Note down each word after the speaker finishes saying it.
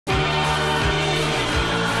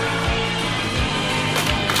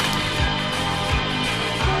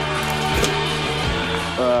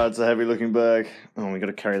That's a heavy looking bag. Oh, we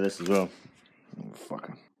gotta carry this as well. Oh,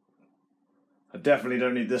 fucker. I definitely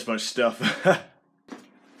don't need this much stuff.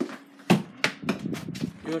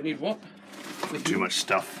 You don't need what? Too much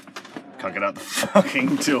stuff. Can't get out the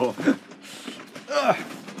fucking door.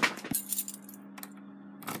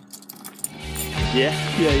 Yeah?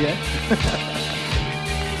 Yeah.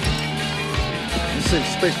 This is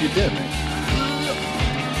supposed to be dead, mate.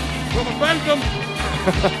 Rubber Phantom!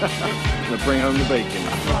 Gonna bring home the bacon.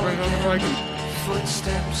 Bring home the bacon.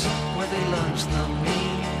 Footsteps where they launch the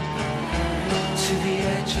mean to the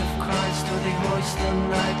edge of Christ where they hoist the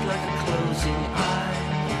night like a closing eye.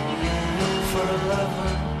 For a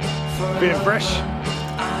lover, for a Feeling fresh?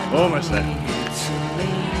 Almost there.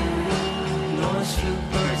 Noise flew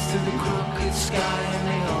birds through the crooked sky and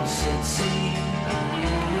they all said see.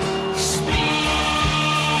 Speak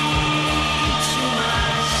to my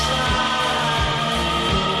side.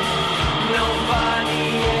 Nobody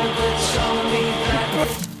ever told me that.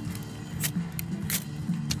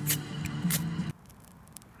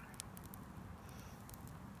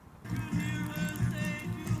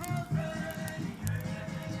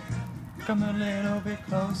 Come a little bit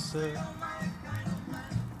closer.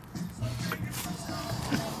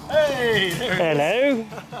 Hey! Hello.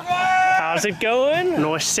 How's it going?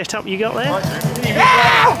 Nice setup you got there.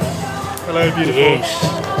 Hello, beautiful.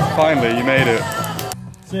 Yes. Finally, you made it.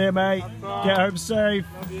 See you, mate. Get home safe.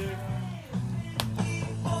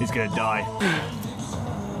 He's gonna die.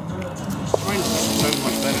 Mine's so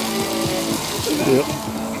much better. Yep.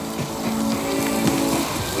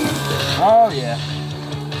 Oh, yeah.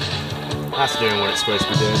 That's doing what it's supposed to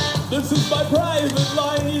be doing. This is my private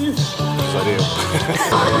life. It's ideal.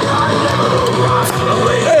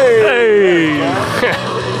 Hey!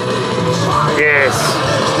 Yes.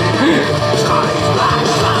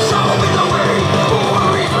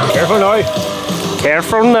 Careful now.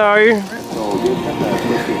 Careful now. And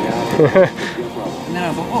then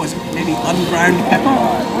I thought, oh, is it maybe unground pepper?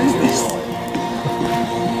 What is this?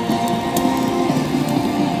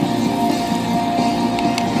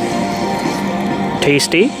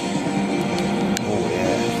 Tasty. Oh,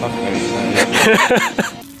 yeah. Fuck me.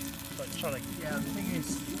 Yeah, the thing is,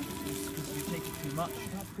 because you take it too much,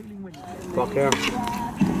 you're not feeling when Fuck yeah.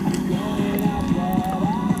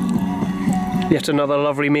 Yet another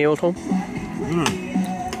lovely meal, Tom.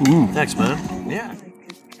 Thanks, man. Yeah.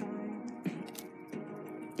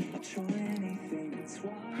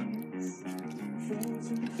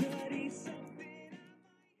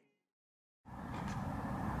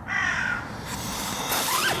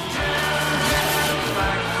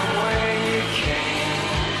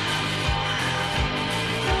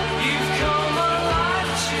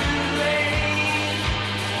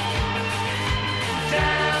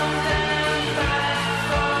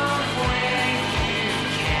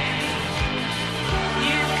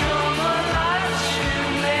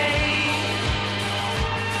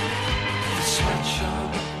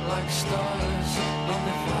 Like stars on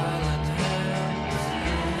the violent hands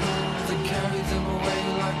that carry them away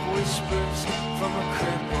like whispers from a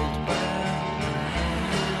crippled band.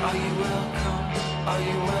 Are you welcome? Are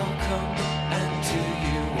you welcome? And do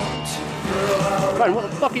you want to grow? Man, what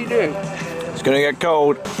the fuck are you doing? It's gonna get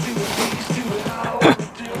cold. The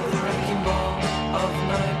wrecking ball of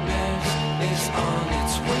nightmares is on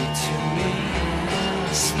its way to me.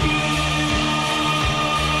 Speak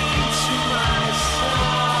to my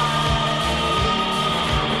side.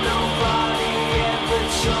 Nobody ever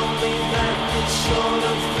told me that this sort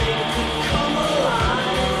of thing could come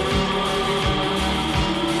alive.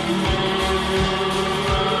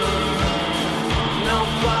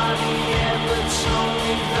 Nobody ever told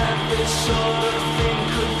me that this sort of thing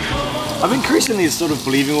could come alive. I'm increasingly sort of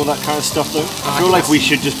believing all that kind of stuff though. I feel like we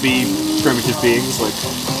should just be primitive beings, like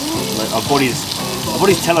our bodies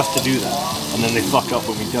tell us to do that, and then they fuck up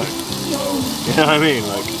when we don't. You know what I mean?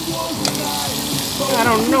 Like, I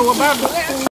don't know about that.